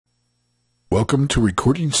Welcome to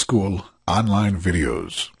Recording School Online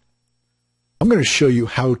Videos. I'm going to show you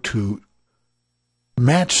how to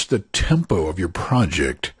match the tempo of your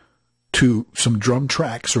project to some drum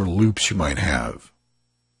tracks or loops you might have.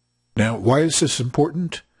 Now, why is this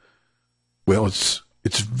important? Well, it's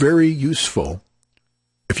very useful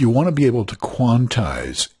if you want to be able to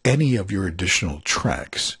quantize any of your additional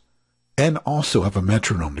tracks and also have a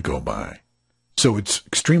metronome to go by. So it's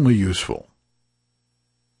extremely useful.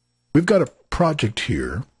 We've got a project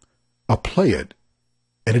here. I'll play it,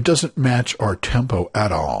 and it doesn't match our tempo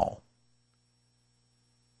at all.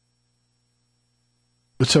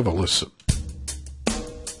 Let's have a listen.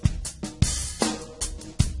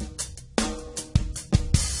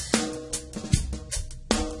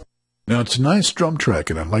 Now, it's a nice drum track,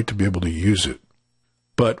 and I'd like to be able to use it.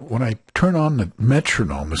 But when I turn on the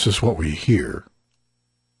metronome, this is what we hear.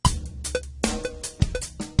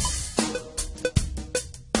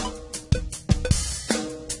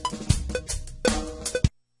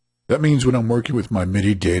 That means when I'm working with my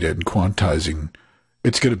MIDI data and quantizing,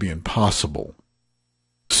 it's going to be impossible.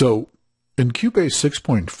 So in Cubase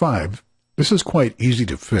 6.5, this is quite easy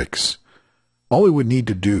to fix. All we would need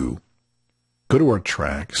to do, go to our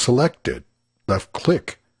track, select it, left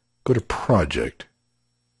click, go to Project.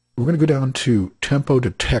 We're going to go down to Tempo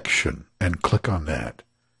Detection and click on that.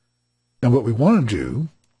 Now what we want to do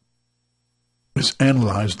is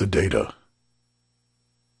analyze the data.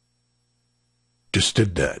 Just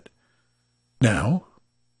did that. Now,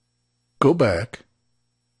 go back,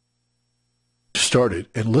 start it,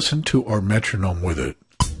 and listen to our metronome with it.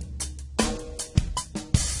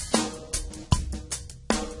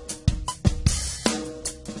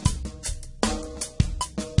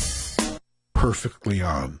 Perfectly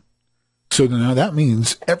on. So now that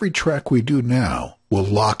means every track we do now will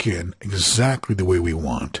lock in exactly the way we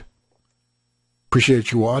want.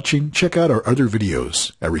 Appreciate you watching. Check out our other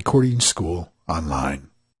videos at Recording School Online.